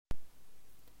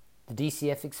The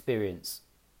DCF Experience.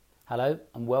 Hello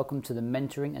and welcome to the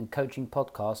Mentoring and Coaching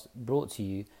Podcast brought to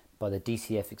you by the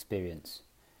DCF Experience.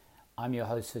 I'm your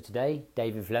host for today,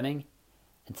 David Fleming.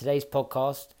 In today's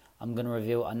podcast, I'm going to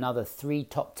reveal another 3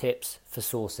 top tips for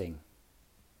sourcing.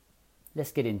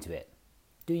 Let's get into it.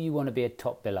 Do you want to be a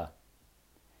top biller?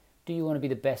 Do you want to be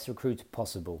the best recruiter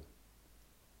possible?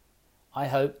 I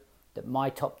hope that my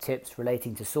top tips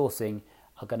relating to sourcing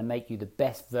are going to make you the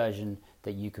best version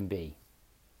that you can be.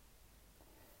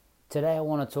 Today I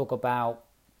want to talk about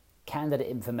candidate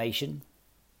information,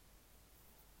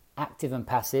 active and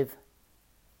passive,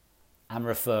 and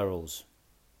referrals.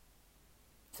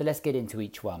 So let's get into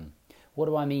each one. What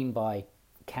do I mean by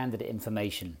candidate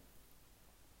information?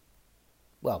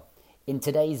 Well, in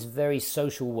today's very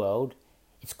social world,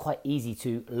 it's quite easy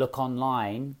to look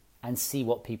online and see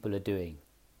what people are doing.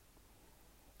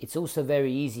 It's also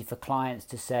very easy for clients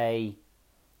to say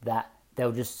that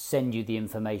they'll just send you the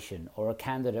information, or a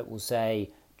candidate will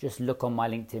say, just look on my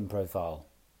LinkedIn profile.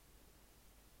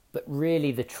 But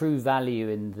really the true value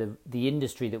in the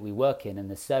industry that we work in and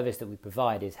the service that we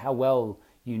provide is how well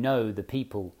you know the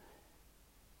people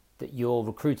that you're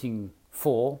recruiting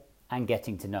for and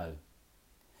getting to know.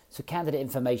 So candidate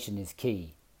information is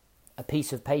key. A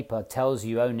piece of paper tells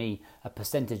you only a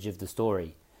percentage of the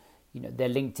story. Their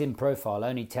LinkedIn profile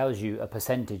only tells you a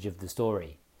percentage of the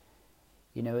story.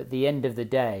 At the end of the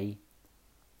day,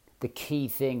 the key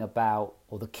thing about,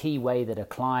 or the key way that a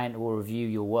client will review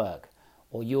your work,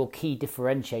 or your key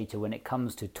differentiator when it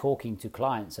comes to talking to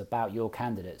clients about your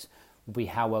candidates, will be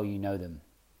how well you know them.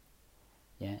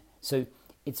 So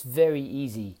it's very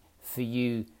easy for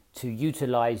you to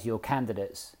utilize your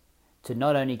candidates to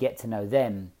not only get to know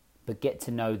them, but get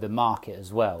to know the market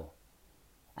as well.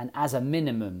 And as a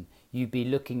minimum, you'd be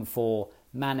looking for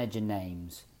manager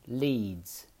names,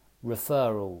 leads,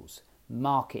 referrals,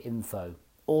 market info.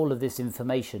 All of this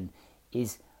information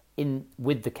is in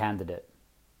with the candidate.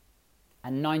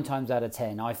 And 9 times out of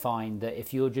 10, I find that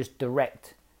if you're just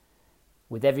direct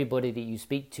with everybody that you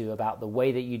speak to about the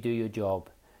way that you do your job,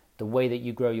 the way that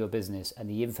you grow your business, and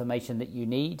the information that you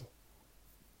need,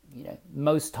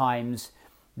 most times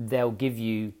they'll give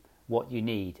you what you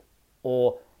need,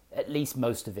 or at least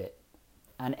most of it.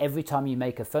 And every time you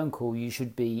make a phone call, you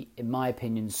should be, in my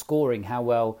opinion, scoring how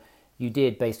well you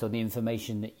did based on the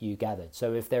information that you gathered.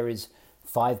 So if there is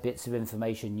 5 bits of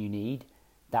information you need,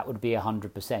 that would be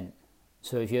 100%.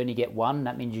 So if you only get 1,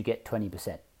 that means you get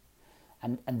 20%.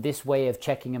 And this way of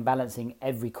checking and balancing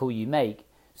every call you make,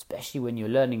 especially when you're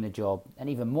learning the job, and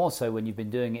even more so when you've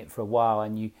been doing it for a while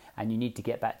and you need to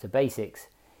get back to basics,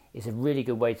 is a really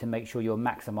good way to make sure you're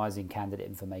maximizing candidate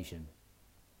information.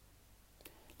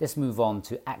 Let's move on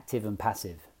to active and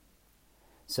passive.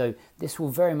 So this will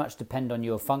very much depend on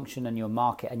your function and your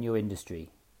market and your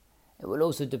industry. It will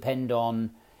also depend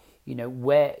on,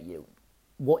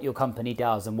 what your company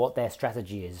does and what their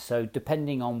strategy is. So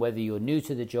depending on whether you're new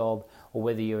to the job or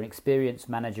whether you're an experienced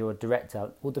manager or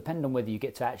director, will depend on whether you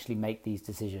get to actually make these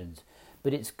decisions.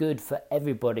 But it's good for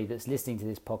everybody that's listening to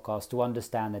this podcast to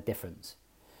understand the difference.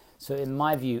 So in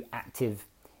my view, active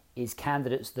is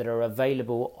candidates that are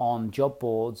available on job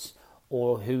boards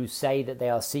or who say that they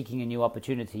are seeking a new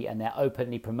opportunity and they're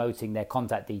openly promoting their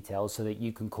contact details so that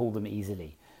you can call them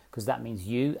easily, because that means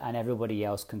you and everybody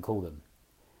else can call them.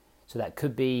 So that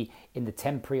could be in the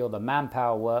temporary or the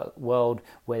manpower world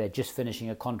where they're just finishing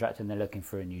a contract and they're looking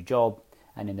for a new job.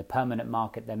 And in the permanent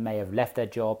market, they may have left their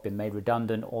job, been made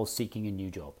redundant, or seeking a new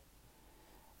job.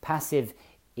 Passive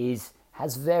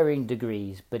has varying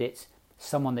degrees, but it's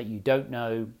someone that you don't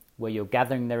know, where you're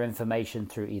gathering their information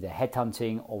through either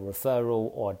headhunting or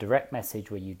referral or a direct message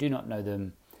where you do not know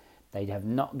them. They have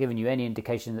not given you any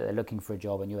indication that they're looking for a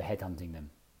job and you're headhunting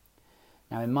them.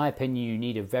 Now, in my opinion, you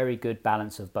need a very good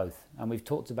balance of both. And we've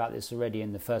talked about this already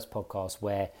in the first podcast,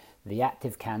 where the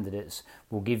active candidates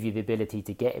will give you the ability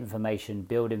to get information,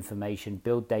 build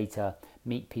data,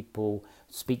 meet people,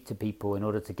 speak to people in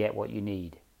order to get what you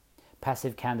need.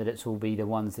 Passive candidates will be the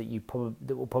ones that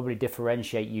will probably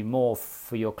differentiate you more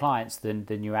for your clients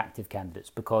than your active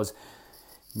candidates, because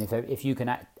if you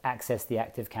can access the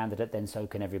active candidate, then so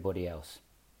can everybody else.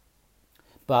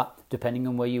 But depending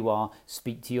on where you are,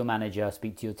 speak to your manager,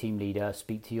 speak to your team leader,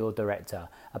 speak to your director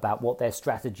about what their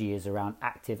strategy is around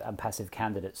active and passive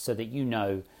candidates, so that you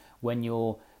know when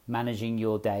you're managing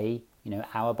your day,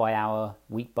 hour by hour,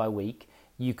 week by week,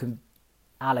 you can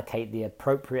allocate the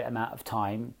appropriate amount of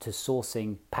time to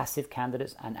sourcing passive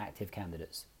candidates and active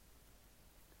candidates.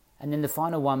 And then the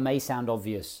final one may sound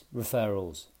obvious,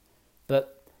 referrals.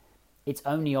 But it's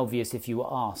only obvious if you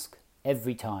ask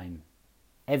every time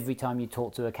you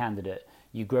talk to a candidate,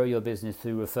 you grow your business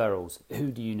through referrals.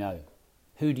 Who do you know?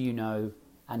 Who do you know?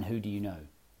 And who do you know?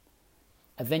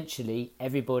 Eventually,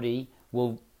 everybody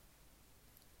will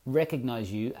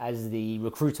recognize you as the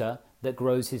recruiter that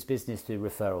grows his business through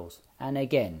referrals. And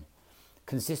again,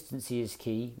 consistency is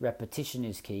key, repetition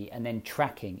is key, and then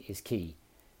tracking is key.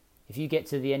 If you get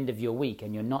to the end of your week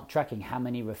and you're not tracking how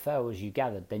many referrals you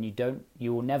gathered, then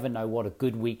you will never know what a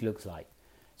good week looks like.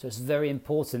 So it's very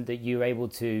important that you're able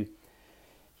to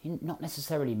not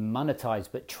necessarily monetize,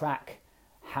 but track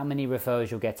how many referrals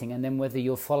you're getting, and then whether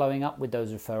you're following up with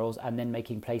those referrals and then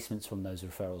making placements from those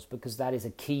referrals, because that is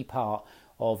a key part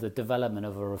of the development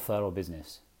of a referral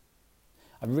business.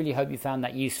 I really hope you found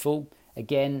that useful.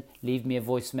 Again, leave me a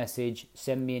voice message,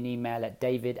 send me an email at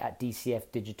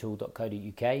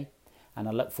david@dcfdigital.co.uk, and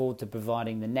I look forward to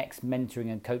providing the next mentoring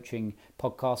and coaching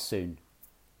podcast soon.